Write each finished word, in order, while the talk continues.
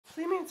So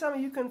you mean tell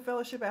me you couldn't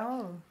fellowship at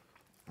home?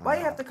 Why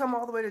you have to come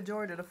all the way to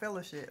Georgia to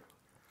fellowship?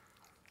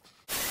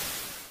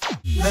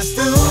 Let's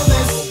do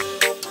this.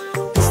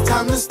 It's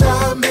time to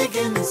start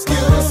making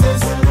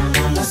excuses.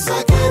 Let's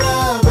suck it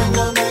up and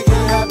go make it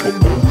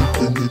happen.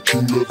 Everything that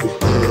you never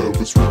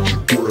have is what you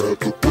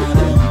grab.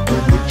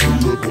 Everything that you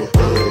never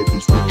have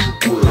is what you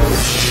grab.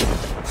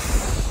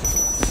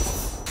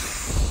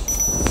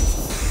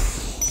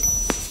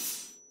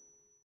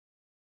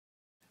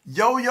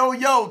 Yo, yo,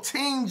 yo,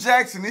 Team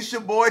Jackson, it's your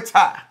boy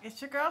Ty.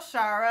 It's your girl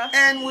Shara.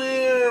 And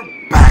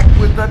we're back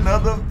with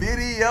another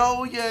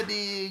video.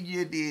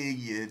 You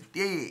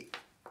dig.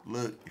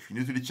 Look, if you're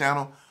new to the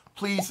channel,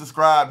 please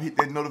subscribe, hit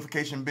that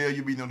notification bell.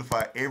 You'll be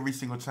notified every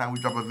single time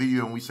we drop a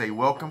video and we say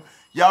welcome.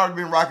 Y'all already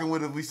been rocking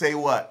with us. We say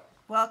what?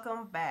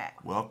 Welcome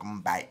back. Welcome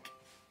back.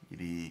 You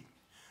dig.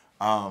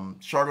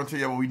 Shara gonna tell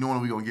you what we're doing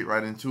and we're gonna get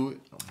right into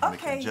it.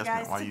 Okay, you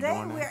guys,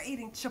 today we're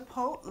eating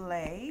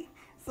Chipotle.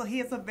 So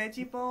here's a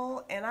veggie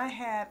bowl, and I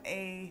have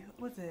a,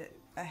 what's it,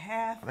 a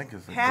half, I think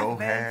it's a half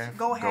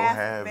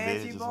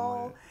veggie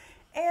bowl,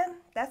 and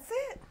that's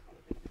it.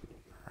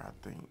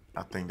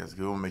 I think that's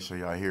good. We'll make sure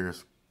y'all hear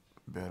us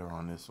better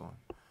on this one.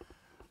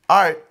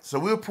 All right, so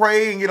we'll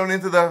pray and get on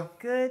into the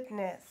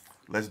goodness.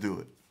 Let's do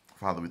it.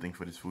 Father, we thank you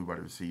for this food we're about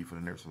to receive, for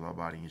the nerves of our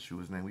body. In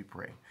Yeshua's name we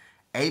pray.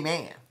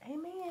 Amen.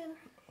 Amen.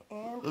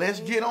 And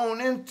let's get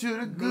on into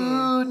the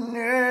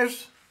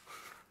goodness.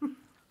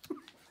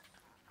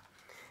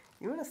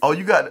 Oh,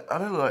 you got,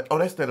 oh,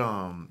 that's that,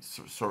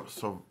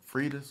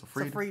 Sofritas?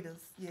 Sofritas,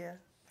 yeah.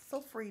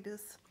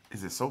 Sofritas.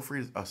 Is it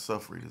Sofritas or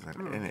Sofritas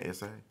in the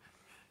SA?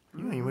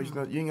 You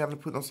ain't got to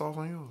put no sauce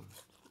on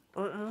yours.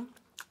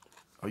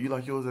 Oh, you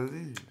like yours as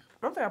is?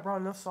 I don't think I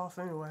brought enough sauce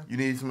anyway. You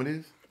need some of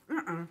this?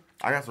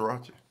 I got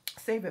sriracha.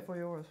 Save it for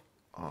yours.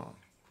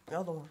 The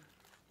other one.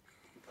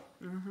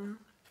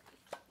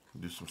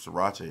 Do some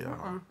sriracha,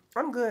 y'all.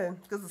 I'm good,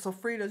 because the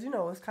Sofritas, you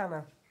know, it's kind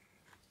of,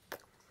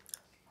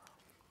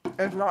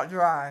 it's not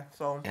dry,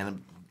 so.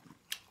 And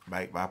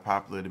by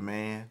popular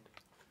demand,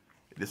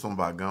 this one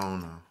by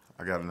gone now.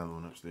 I got another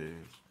one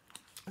upstairs.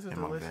 This is in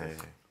delicious.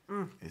 my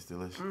bag. It's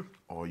delicious.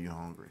 Or you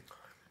hungry?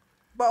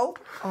 Both.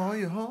 Are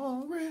you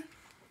hungry?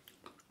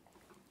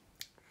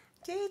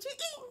 Did you eat?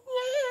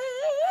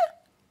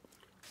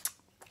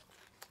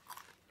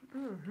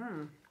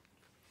 Yeah.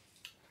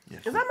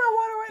 Yes, is that my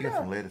water right you now?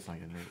 got some lettuce on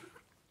your neck.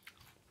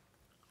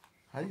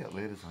 How you got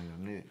lettuce on your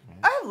neck, man?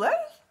 I have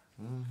lettuce?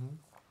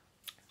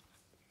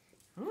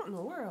 I don't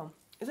know where else.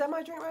 Is that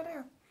my drink right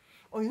there?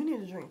 Oh, you need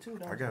a drink too,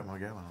 don't you? I got my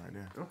gallon right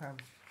there. Okay.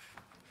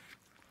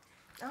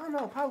 I don't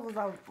know. Probably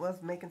I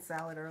was making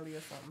salad earlier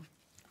or something.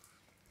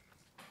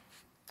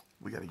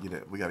 We gotta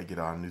get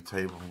our new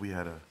table. We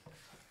had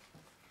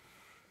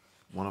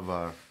one of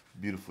our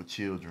beautiful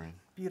children.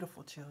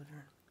 Beautiful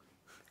children.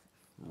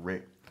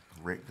 Wrecked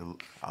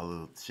our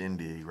little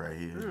shindig right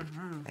here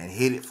and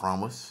hid it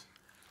from us.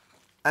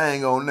 I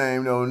ain't gonna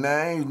name no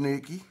names,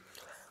 Nikki.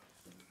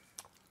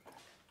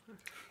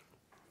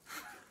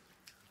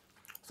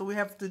 So we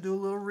have to do a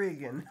little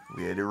rigging.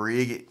 We had to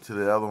rig it till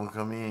the other one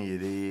come in, you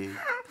did.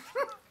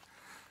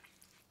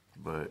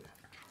 But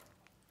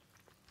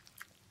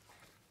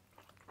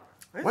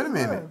wait a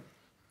minute.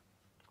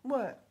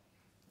 What?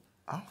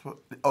 So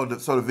the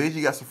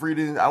veggie got sofritas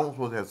in it? I wasn't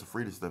supposed to have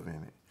sofrita stuff in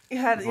it. It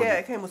had, yeah,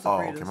 it came with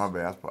sofritas. Oh, okay, my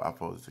bad. I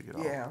supposed to take it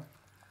off. Yeah.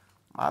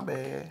 My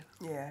bad.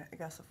 Yeah, it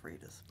got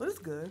sofritas, but it's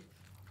good.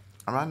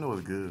 I mean, I know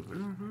it's good, but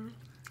I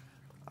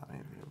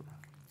ain't able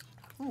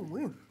to.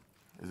 Ooh,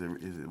 Is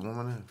it warm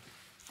enough?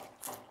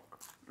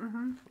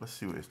 Let's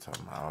see what it's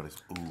talking about. All this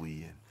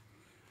ooey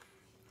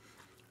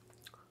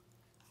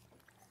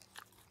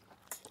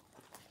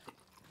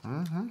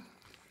and.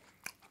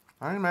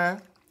 I ain't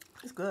mad.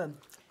 it's good.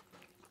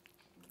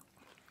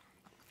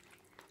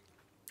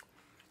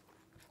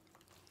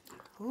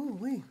 Ooh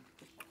wee.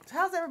 So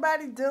how's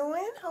everybody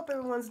doing? Hope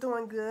everyone's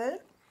doing good.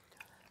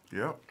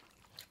 Yep.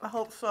 I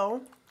hope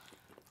so.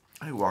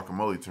 Hey,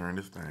 guacamole turned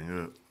this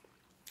thing up.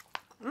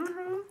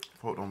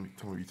 Folk don't be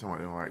talking about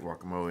they don't like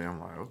guacamole. I'm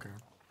like, okay.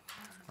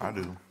 I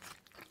do.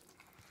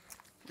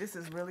 This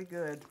is really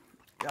good,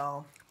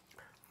 y'all.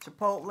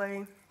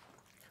 Chipotle.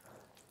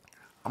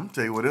 I'm gonna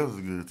tell you what else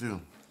is good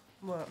too.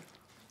 What?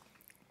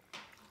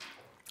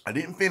 I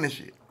didn't finish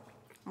it,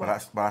 but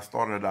I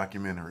started a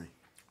documentary.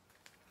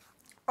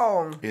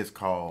 Oh. It's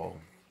called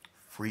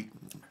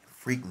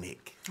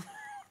Freaknik.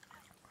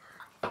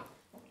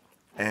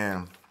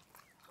 And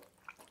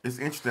it's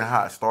interesting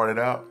how it started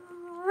out.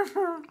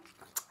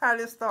 How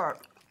did it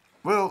start?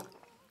 Well,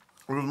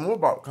 it was more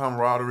about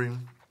camaraderie,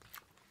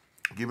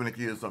 giving the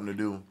kids something to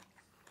do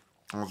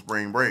on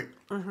spring break.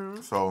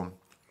 So,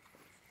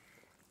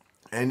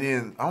 and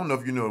then, I don't know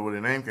if you know where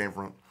the name came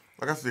from.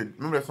 Like I said,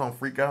 remember that song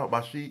Freak Out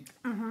by Shiy?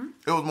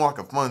 It was more like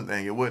a fun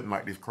thing. It wasn't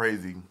like this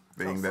crazy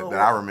thing that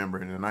I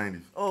remember in the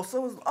 90s. Oh, so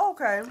it was,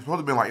 okay. It's supposed to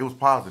have been like, it was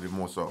positive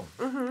more so.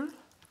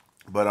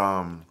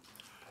 But,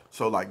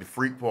 so like the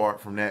freak part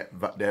from that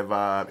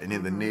vibe, and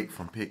then the Nick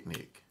from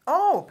Picnic.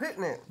 Oh,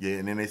 picnic. Yeah,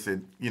 and then they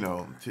said, you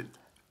know,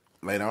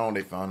 later on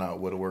they found out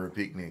where the word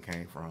picnic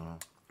came from.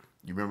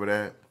 You remember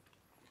that?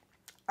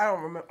 I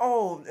don't remember.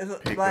 Oh, is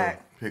it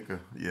black? Picker,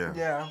 yeah.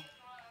 Yeah.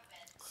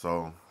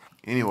 So,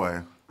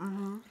 anyway.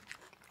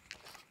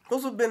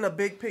 Those have been a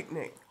big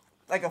picnic.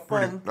 Like a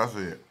fun. That's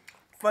it.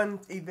 Fun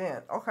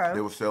event. Okay.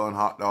 They were selling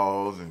hot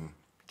dogs and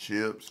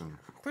chips and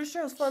Pretty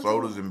sure it's fun.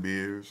 sodas and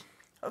beers.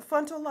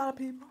 Fun to a lot of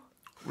people.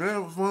 Yeah,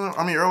 it was fun.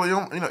 I mean, early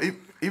on, you know,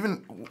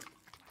 even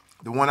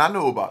the one I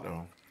know about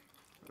though.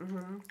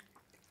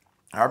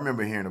 I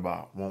remember hearing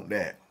about Want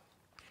That.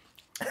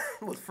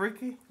 Was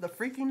Freaky? The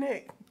Freaky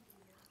Nick.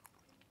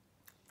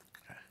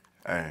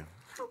 Hey.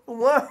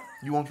 What?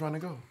 You weren't trying to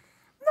go?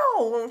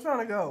 No, I'm trying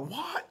to go.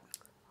 What?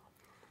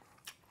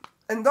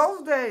 In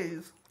those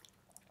days,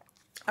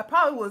 I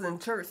probably was in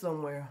church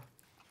somewhere.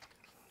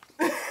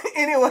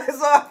 Anyway,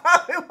 so I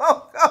probably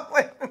won't go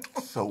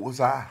with. So was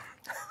I.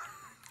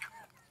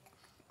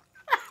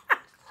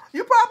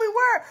 You probably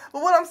were.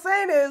 But what I'm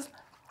saying is,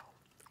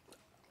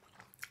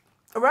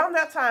 around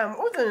that time, it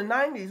was in the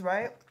 90s,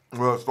 right?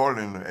 Well, it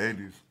started in the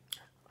 80s.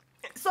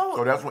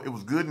 So that's when it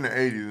was good in the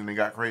 80s and it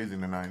got crazy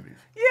in the 90s.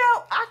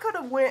 Yeah, I could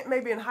have went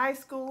maybe in high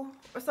school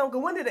or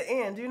something. When did it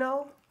end, you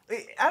know?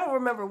 I don't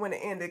remember when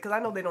it ended because I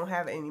know they don't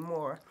have it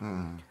anymore.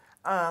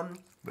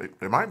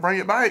 They might bring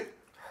it back.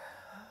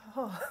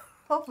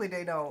 Hopefully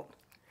they don't.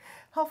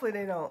 Hopefully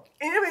they don't.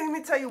 And let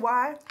me tell you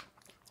why.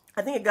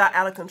 I think it got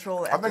out of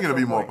control. I think it'll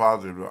be more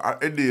positive, though.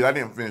 It did. I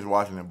didn't finish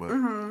watching it, but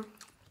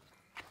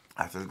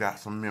I just got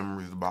some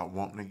memories about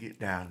wanting to get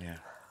down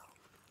there.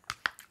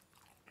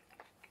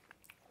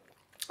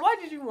 Why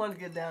did you want to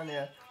get down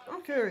there?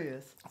 I'm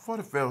curious. For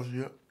the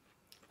fellowship,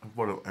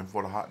 and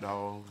for the hot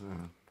dogs,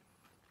 and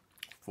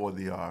for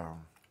the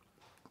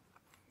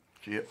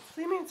chips.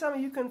 So you mean to tell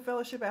me you couldn't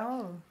fellowship at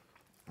home?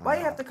 Why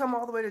you have to come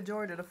all the way to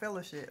Georgia to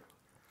fellowship?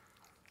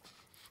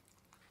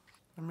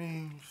 I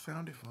mean, it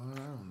sounded fun. I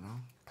don't know.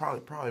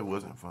 Probably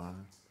wasn't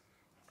fun.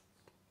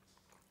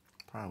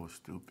 Probably was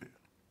stupid.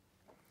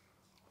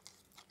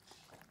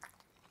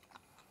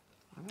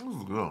 It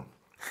was good.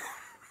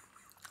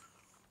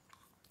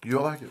 You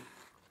don't like it?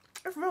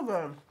 It's real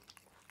good.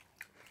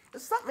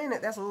 There's something in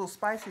it that's a little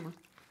spicy.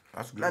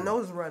 That's good. My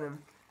nose is running.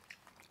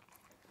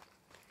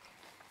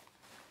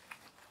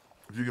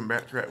 If you can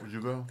backtrack, would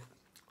you go?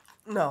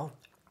 No.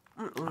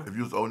 If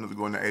you was old enough to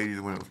go in the 80s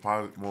when it was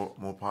positive,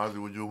 more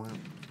positive, would you win?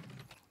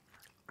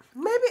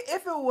 Maybe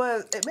if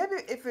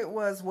it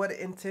was what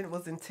it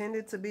was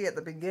intended to be at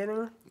the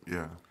beginning.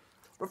 Yeah.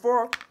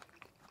 Before,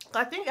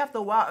 I think after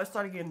a while it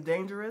started getting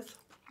dangerous.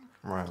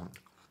 Right.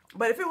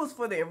 But if it was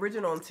for the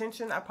original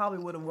intention, I probably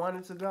would have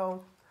wanted to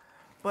go.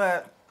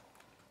 But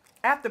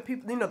after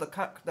people, you know,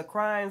 the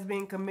crimes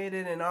being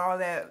committed and all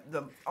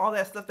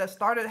that stuff that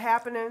started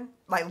happening,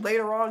 like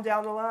later on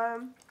down the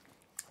line,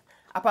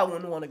 I probably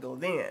wouldn't want to go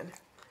then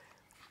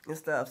and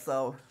stuff.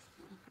 So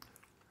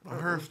I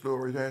heard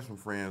stories. I had some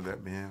friends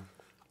that been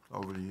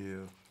over the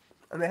years.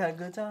 And they had a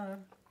good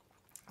time.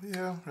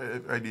 Yeah,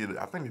 I did.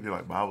 I think they did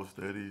like Bible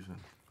studies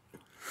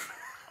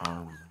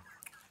and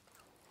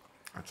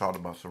I talked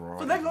about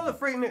sorority. So they go to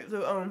Freaknik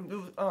to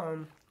do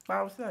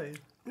Bible studies.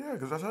 Yeah,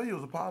 because I tell you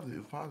it was positive.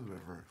 It was positive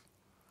at first.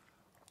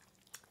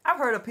 I've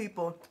heard of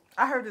people.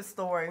 I heard this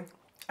story.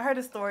 I heard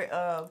a story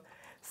of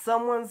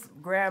someone's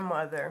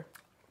grandmother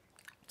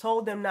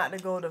told them not to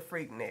go to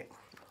Freaknik.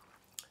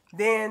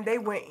 Then they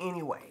went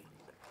anyway.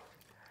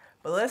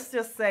 But let's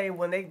just say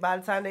by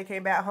the time they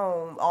came back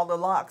home, all the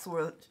locks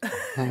were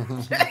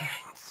changed. They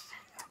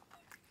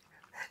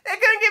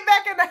couldn't get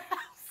back in the house.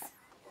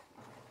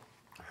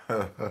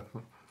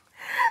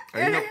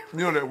 And you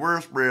know that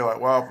word spread like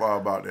wildfire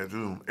about that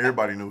too.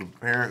 Everybody knew.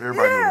 Parents,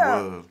 everybody knew what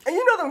it was. And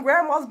you know them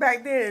grandmas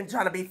back then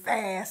trying to be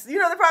fast. You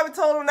know they probably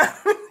told them not.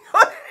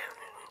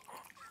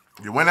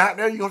 You went out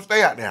there, you gonna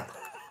stay out there.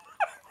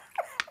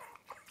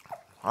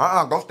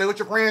 Go stay with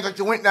your friends that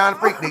you went down to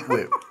Freaknik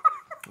with.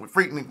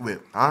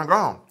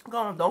 Gone.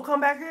 Don't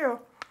come back here.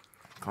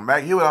 Come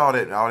back here with all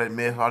that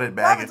mess, all that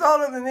baggage. I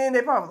told them, and then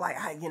they probably like,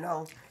 you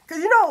know,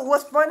 because you know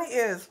what's funny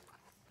is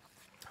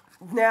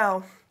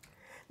now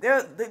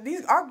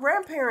our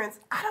grandparents.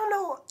 I don't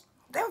know.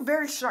 They're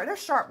very sharp. They're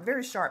sharp,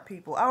 very sharp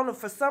people. I don't know.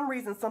 For some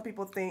reason, some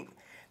people think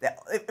that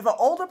if an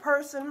older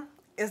person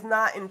is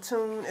not in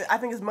tune, I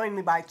think it's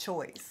mainly by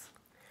choice.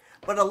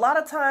 But a lot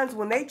of times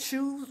when they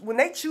choose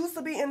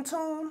to be in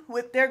tune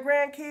with their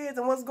grandkids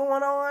and what's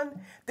going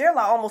on, they're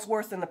like almost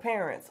worse than the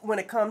parents when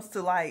it comes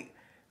to like.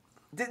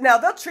 Now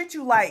they'll treat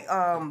you like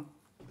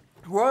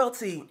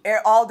royalty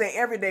all day,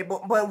 every day.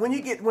 But when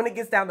it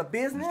gets down to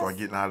business, you start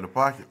getting out of the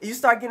pocket. You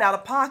start getting out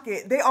of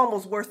pocket. They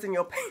almost worse than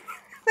your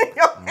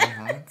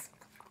parents.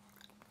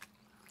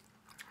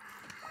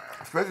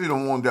 Especially the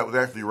one that was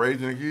actually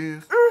raising the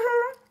kids.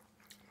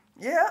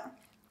 Yeah.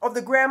 Or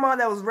the grandma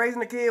that was raising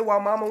the kid while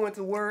mama went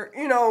to work,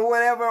 you know,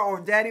 whatever, or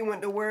daddy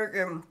went to work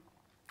and.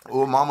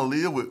 Or mama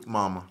lived with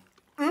mama.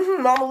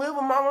 Mama lived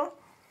with mama.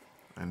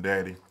 And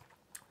daddy.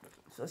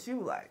 So she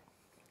was like,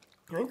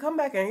 you ain't come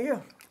back in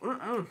here.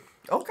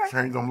 Okay.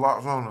 Change them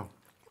locks on her.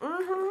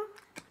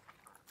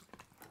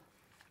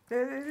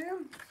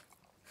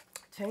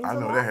 Change I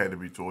know that had to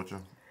be torture.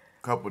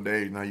 Couple of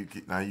days, now you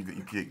kicked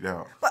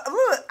out. But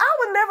look, I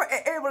would never,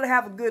 able to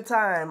have a good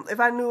time. If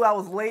I knew I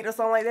was late or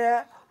something like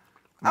that,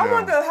 I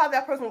wonder how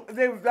that person,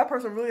 if that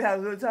person really had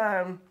a good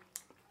time.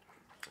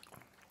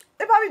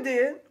 They probably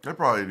did. They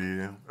probably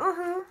did.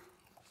 Mm-hmm.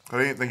 Cause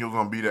they didn't think it was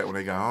gonna be that when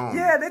they got home.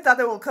 Yeah, they thought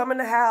they would come in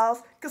the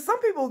house. Cause some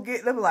people they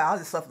be like, I'll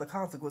just suffer the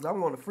consequences. I'm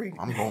going to Freaknik.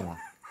 I'm going.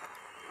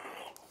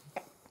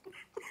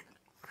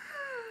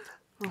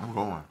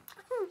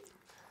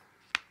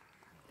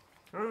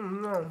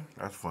 I'm going.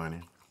 That's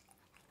funny.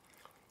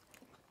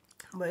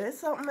 But it's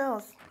something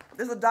else.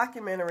 There's a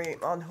documentary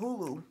on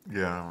Hulu.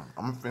 Yeah,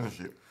 I'm gonna finish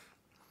it.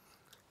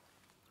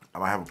 I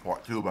might have a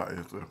part 2 about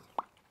this.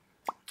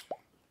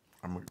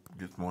 I'm gonna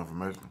get some more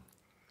information.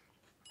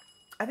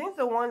 I think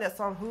the one that's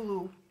on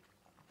Hulu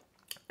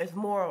is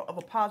more of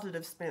a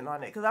positive spin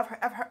on it. Because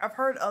I've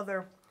heard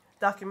other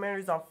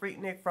documentaries on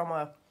Freaknik from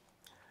a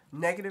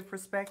negative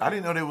perspective. I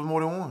didn't know there was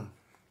more than one.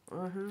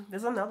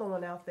 There's another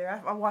one out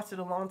there. I watched it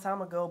a long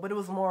time ago, but it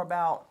was more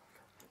about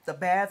the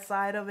bad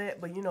side of it.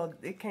 But you know,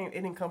 it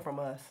didn't come from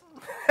us.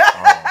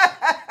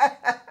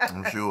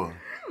 I'm sure.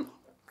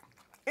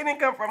 It didn't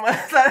come from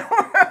us.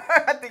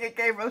 I think it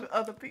came from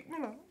other people, you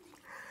know.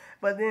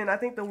 But then I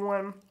think the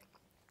one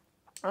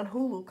on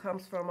Hulu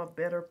comes from a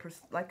better,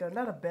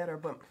 not a better,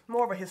 but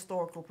more of a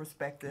historical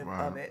perspective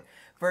of it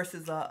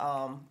versus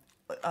a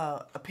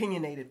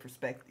opinionated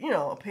perspective. You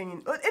know,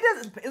 opinion.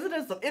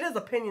 It is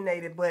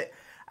opinionated, but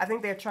I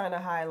think they're trying to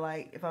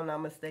highlight, if I'm not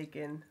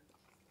mistaken,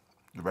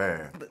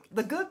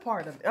 the good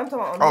part of it. I'm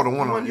talking about the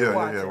one yeah,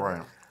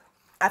 right.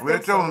 They're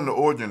telling the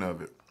origin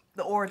of it.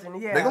 The origin,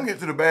 yeah. They're gonna get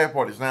to the bad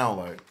part. It sounds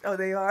like. Oh,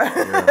 they are.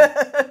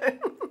 Yeah.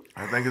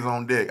 I think it's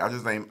on deck. I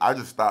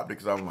just stopped it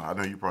because I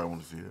know you probably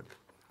want to see it.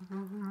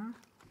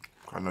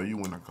 I know you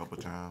went a couple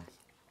times.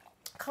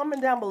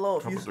 Comment down below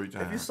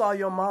if you saw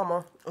your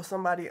mama or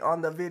somebody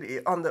on the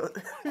video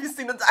you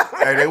seen the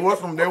documentary. Hey,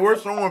 they were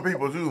showing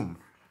people too.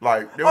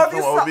 Like they were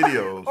showing old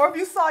videos. Or if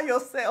you saw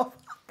yourself.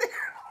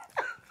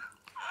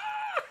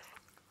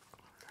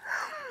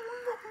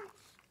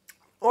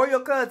 Or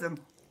your cousin.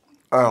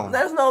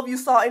 Let us know if you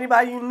saw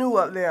anybody you knew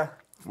up there.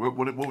 What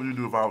would you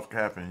do if I was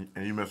capping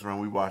and you mess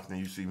around, we watching and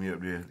you see me up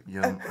there,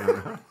 young,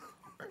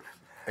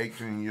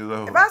 18 years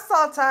old? If I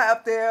saw Ty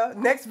up there,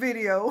 next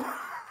video,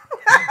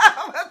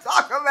 I'm going to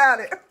talk about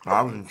it. No,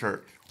 I was in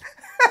church.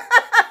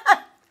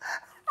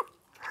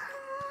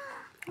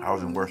 I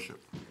was in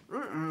worship.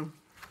 I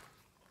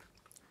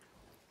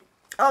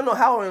don't know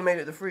how I would have made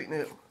it to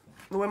Freaknik.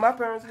 The way my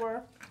parents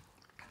were,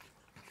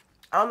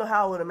 I don't know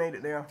how I would have made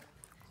it there.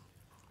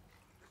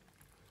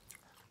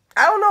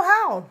 I don't know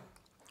how.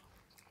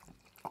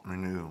 Me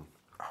neither.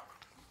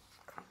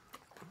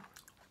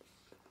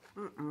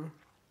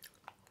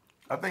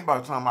 I think by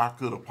the time I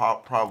could have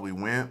probably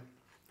went,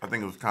 I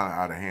think it was kind of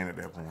out of hand at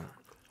that point.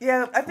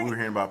 Yeah, I think we were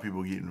hearing about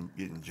people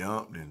getting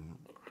jumped and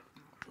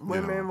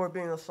women were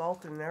being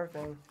assaulted and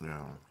everything.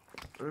 Yeah.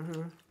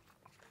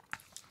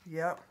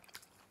 Yep.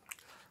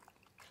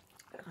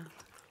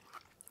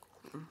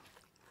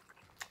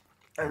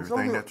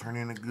 Everything that turned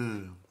into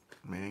good,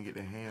 man, get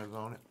their hands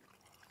on it.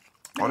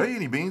 Are there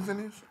any beans in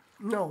this?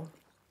 No.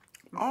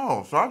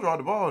 Oh, so I dropped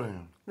the ball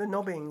then. There's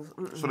no beans.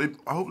 So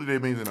hopefully there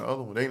beans in the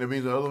other one. They ain't no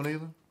beans in the other one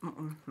either?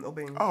 No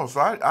beans. Oh, so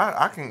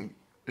I can't.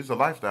 It's a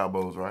lifestyle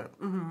bowls, right?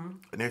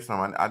 Next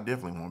time I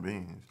definitely want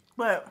beans.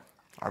 But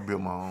I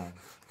build my own.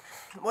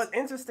 What's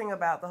interesting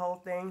about the whole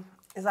thing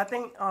is I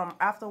think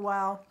after a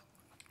while,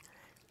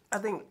 I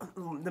think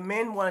the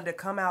men wanted to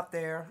come out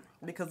there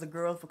because the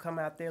girls would come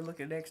out there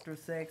looking extra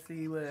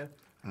sexy.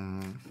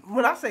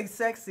 When I say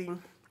sexy,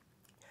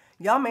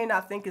 y'all may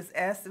not think it's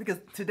because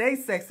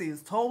today's sexy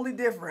is totally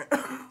different.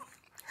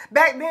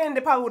 Back then,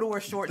 they probably would have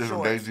wore shorts.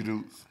 Daisy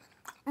Dukes.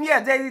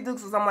 Yeah, Daisy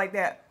Dukes or something like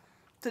that.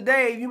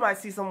 Today, you might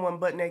see someone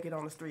butt naked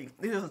on the street.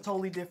 This is a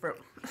totally different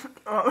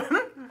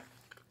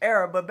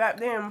era. But back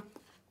then,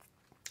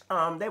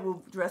 they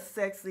would dress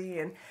sexy.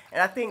 And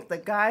I think the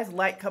guys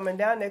liked coming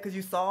down there because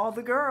you saw all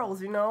the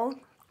girls, you know,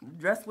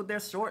 dressed with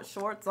their short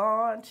shorts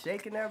on,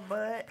 shaking their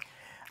butt.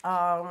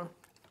 Or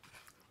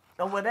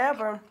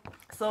whatever.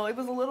 So it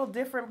was a little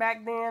different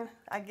back then,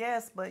 I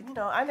guess. But, you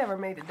know, I never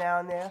made it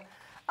down there.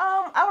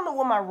 I don't know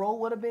what my role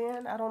would have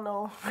been. I don't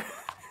know.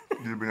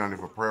 You'd have been down there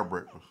for prayer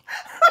breakfast.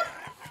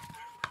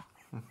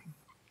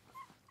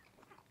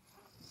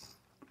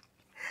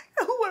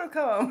 Who would have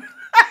come?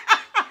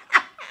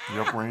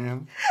 Your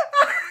friend?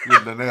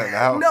 You'd been there at the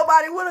house.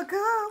 Nobody would have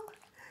come.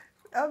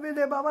 I've been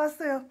there by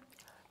myself.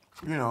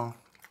 You know,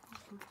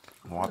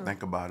 the more I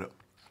think about it,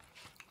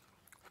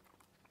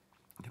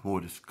 the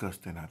more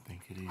disgusting I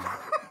think it is.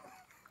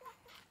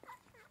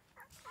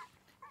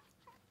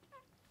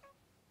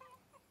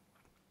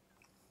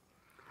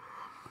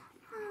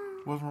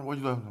 What's wrong? What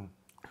you laughing on?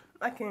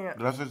 I can't.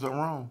 Did I say something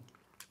wrong?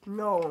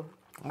 No.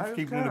 I'm just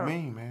keeping it a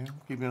bean, man.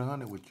 I'm keeping it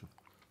 100 with you.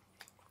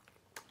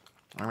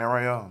 Ain't that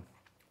right, y'all?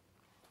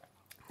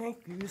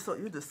 Thank you.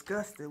 You're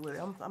disgusted with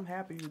it. I'm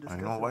happy you're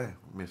disgusted. Ain't no way.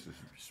 Mrs.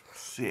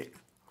 Sick.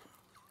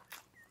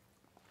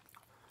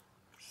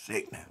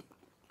 Sick now.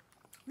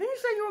 Didn't you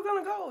say you were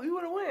going to go? You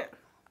would have went.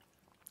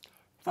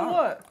 For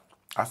what?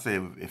 I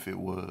said if it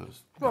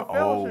was For the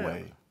old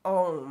way.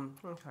 Oh,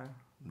 okay.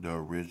 The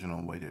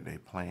original way that they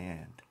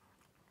planned.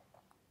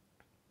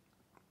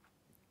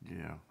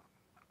 Yeah.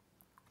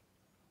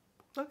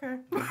 Okay.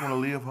 Just want to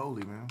live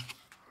holy, man.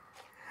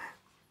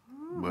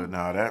 But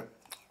now that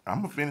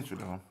I'm gonna finish it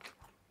though.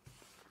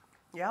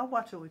 Yeah, I'll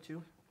watch it with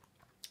you.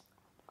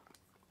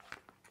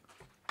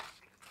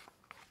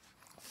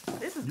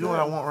 This is You good. know what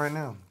I want right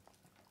now?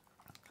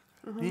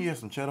 Can you get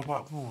some cheddar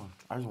popcorn?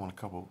 I just want a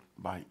couple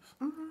bites.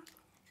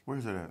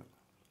 Where's it at?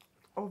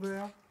 Over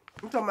there.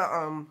 I'm talking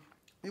about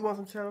you want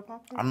some cheddar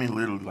popcorn? I mean,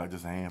 literally like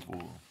just a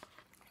handful.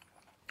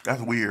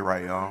 That's weird,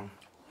 right, y'all?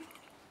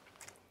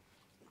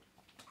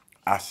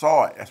 I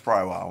saw it. That's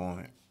probably what I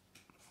wanted.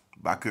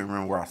 But I couldn't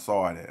remember where I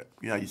saw it at.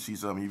 You know, you see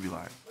something, you be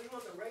like, Oh, you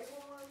want the regular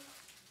one?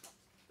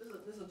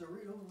 This is a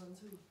Dorito one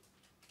too.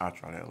 I'll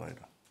try that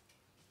later.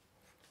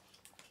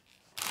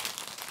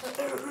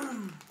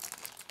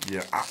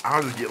 Yeah,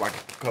 I'll just get like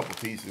a couple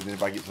pieces, and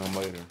if I get some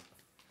later,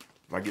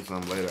 I'll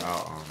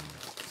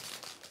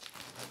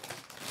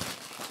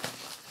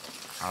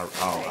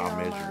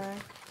measure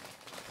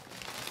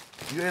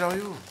it. You ate all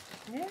yours?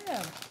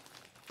 Yeah.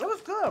 It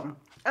was good.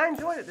 I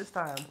enjoyed it this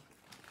time.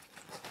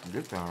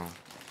 This time.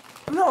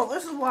 No,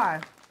 this is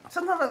why.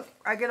 Sometimes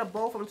I get a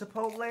bowl from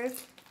Chipotle,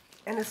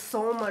 and it's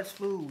so much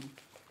food.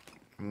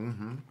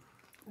 Mm-hmm.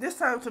 This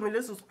time, to me,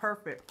 this was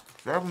perfect.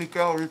 70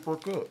 calories per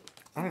cup.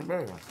 Ain't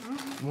bad.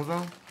 You want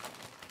some?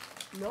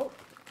 Nope.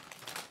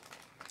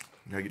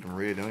 Gotta get them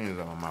red onions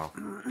out of my mouth.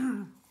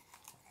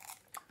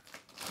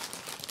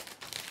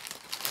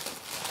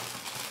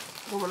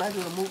 But when I do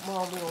the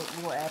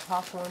mukbang, we'll add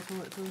popcorn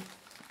to it too.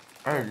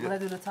 Hey, When I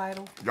do the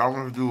title. y'all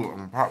want to do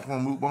a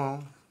popcorn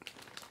mukbang?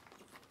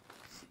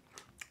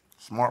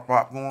 Smart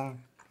popcorn?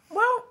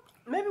 Well,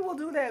 maybe we'll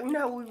do that. You know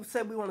how we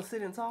said we want to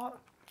sit and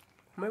talk?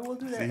 Maybe we'll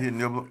do that. Sit here,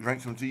 nibble,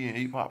 drink some tea, and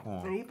eat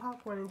popcorn. And eat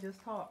popcorn and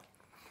just talk.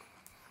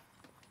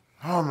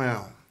 Oh,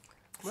 man.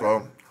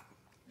 So,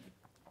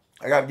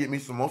 I got to get me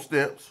some more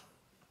steps.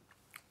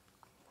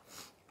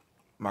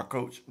 My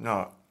coach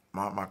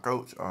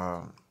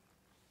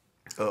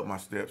upped my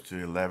steps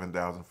to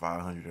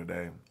 11,500 a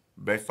day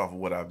based off of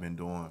what I've been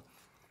doing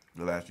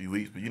the last few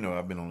weeks. But, you know,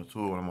 I've been on the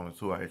tour. When I'm on the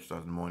tour, I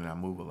exercise in the morning. I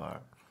move a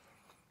lot.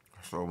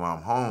 So, when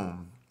I'm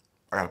home,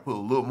 I got to put a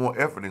little more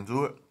effort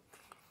into it.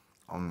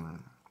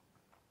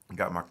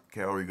 Got my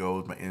calorie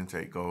goals, my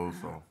intake goals.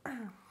 So,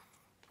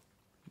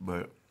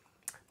 But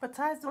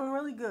Ty's doing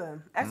really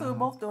good. Actually, we're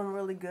both doing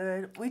really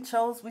good. We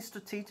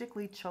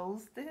strategically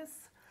chose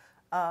this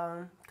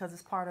because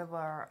it's part of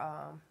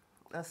our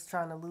us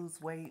trying to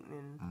lose weight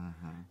and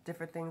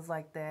different things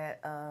like that.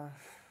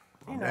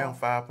 I'm down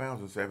 5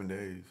 pounds in 7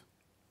 days.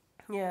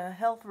 Yeah,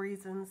 health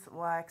reasons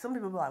why. Some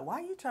people be like, why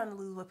are you trying to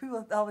lose weight?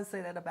 People always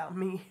say that about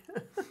me.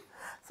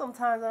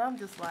 Sometimes, and I'm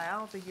just like, I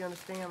don't think you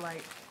understand.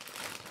 Like,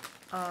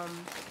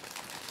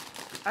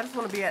 I just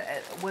want to be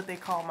at what they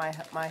call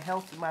my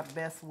healthy, my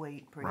best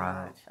weight, pretty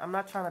much. I'm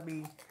not trying to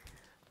be.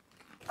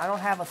 I don't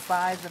have a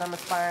size that I'm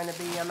aspiring to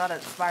be. I'm not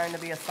aspiring to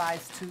be a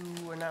size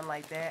 2 or nothing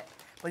like that.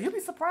 But you'll be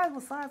surprised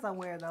what size I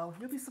wear, though.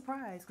 You'll be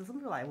surprised because some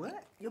people are like,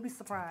 "What?" You'll be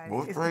surprised.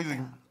 What's It's crazy?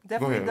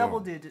 Definitely Go ahead, double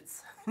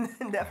digits.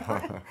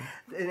 Definitely.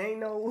 It ain't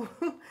no.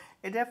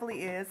 It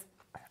definitely is.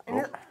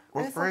 And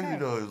What's it's crazy okay.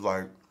 though is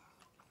like,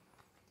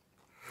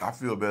 I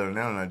feel better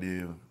now than I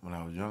did when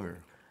I was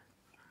younger.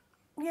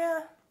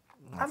 Yeah.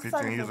 Like I'm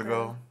 15 years starting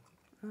ago,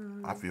 to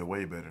feel I feel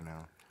way better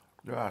now.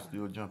 Your eyes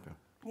still jumping.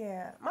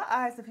 Yeah, my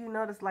eyes, if you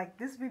notice, like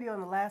this video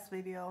and the last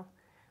video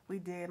we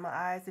did, my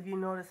eyes, if you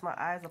notice, my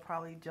eyes are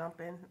probably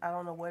jumping. I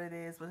don't know what it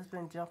is, but it's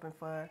been jumping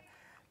for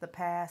the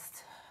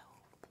past,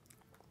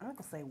 I'm not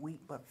going to say week,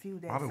 but few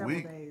days, About a several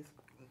week. days.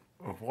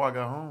 Before I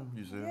got home,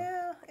 you said.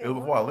 Yeah. It was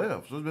before I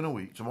left, so it's been a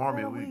week. Tomorrow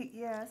will be a week.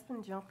 Yeah, it's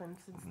been jumping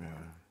since Yeah.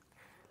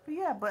 But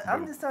yeah, but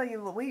I'm just telling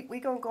you, we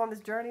going to go on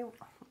this journey.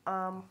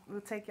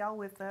 We'll take y'all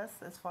with us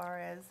as far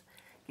as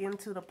getting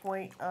to the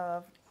point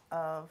of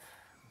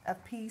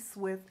peace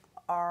with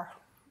our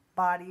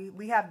body.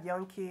 We have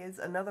young kids.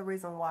 Another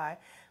reason why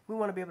we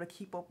want to be able to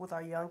keep up with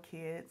our young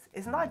kids.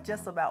 It's not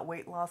just about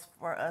weight loss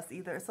for us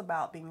either. It's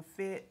about being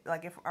fit.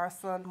 Like if our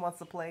son wants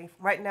to play,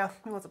 right now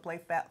he wants to play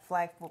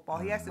flag football.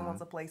 He actually wants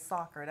to play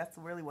soccer. That's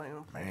really what he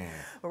wants to play. Man.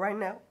 But right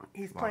now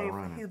he's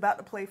playing. He's about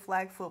to play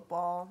flag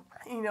football.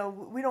 You know,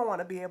 we don't want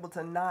to be able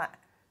to not.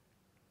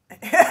 Go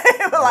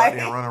out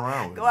there and run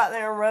around with Go out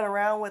there and run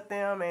around with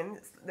them, and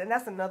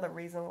that's another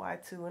reason why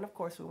too. And of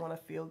course, we want to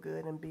feel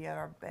good and be at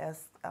our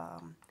best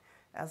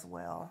as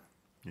well.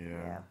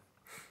 Yeah.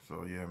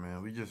 So yeah,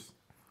 man, we just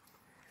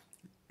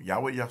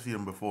y'all see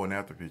them before and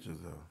after pictures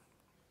though.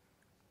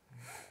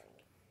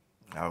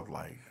 I was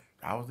like,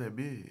 I was that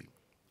big,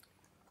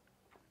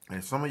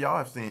 and some of y'all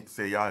have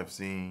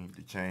seen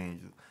the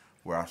change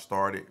where I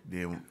started,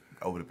 then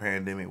over the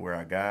pandemic where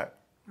I got,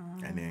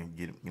 and then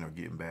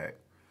getting back.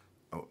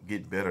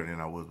 Get better than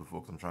I was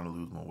before because I'm trying to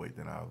lose more weight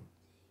than I've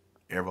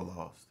ever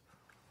lost.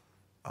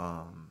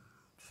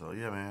 So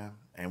yeah, man,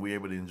 and we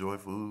able to enjoy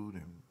food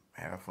and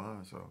have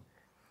fun. So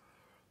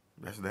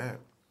that's that.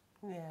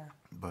 Yeah.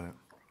 But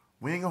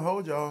we ain't gonna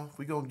hold y'all.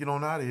 We gonna get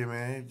on out of here,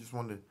 man. Just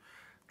wanted to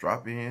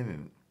drop in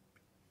and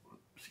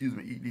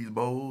eat these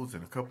bowls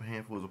and a couple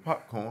handfuls of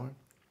popcorn.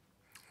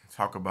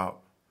 Talk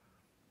about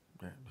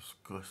that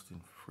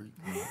disgusting freak.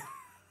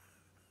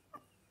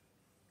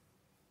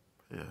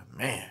 Yeah,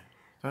 man.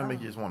 That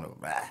make you just want to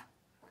laugh.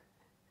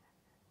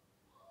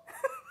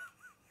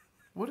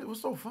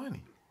 What's so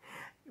funny?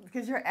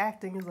 Because your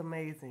acting is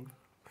amazing.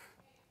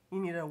 You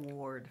need an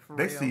award for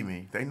They real. see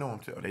me. They know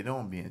They know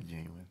I'm being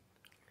genuine.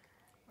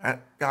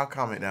 Y'all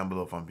comment down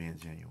below if I'm being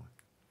genuine.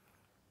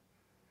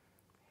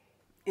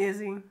 Is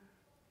he?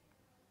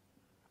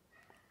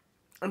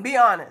 And be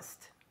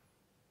honest.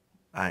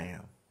 I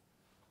am.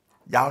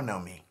 Y'all know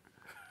me.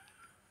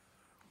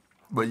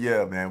 But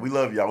yeah, man, we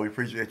love y'all. We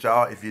appreciate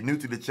y'all. If you're new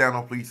to the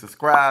channel, please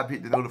subscribe.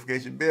 Hit the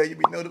notification bell. You'll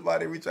be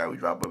notified every time we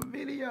drop a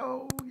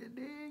video. You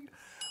dig?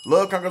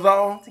 Love conquers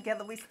all.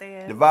 Together we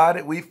stand.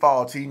 Divided we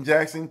fall. Team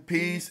Jackson,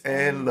 peace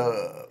and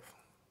love.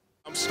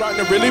 I'm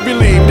starting to really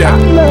believe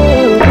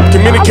that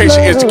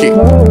communication is the key.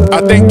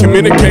 I think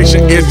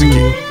communication is the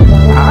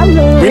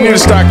key. We need to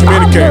start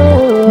communicating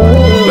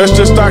more. Let's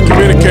just start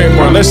communicating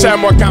more. Let's have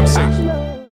more conversation.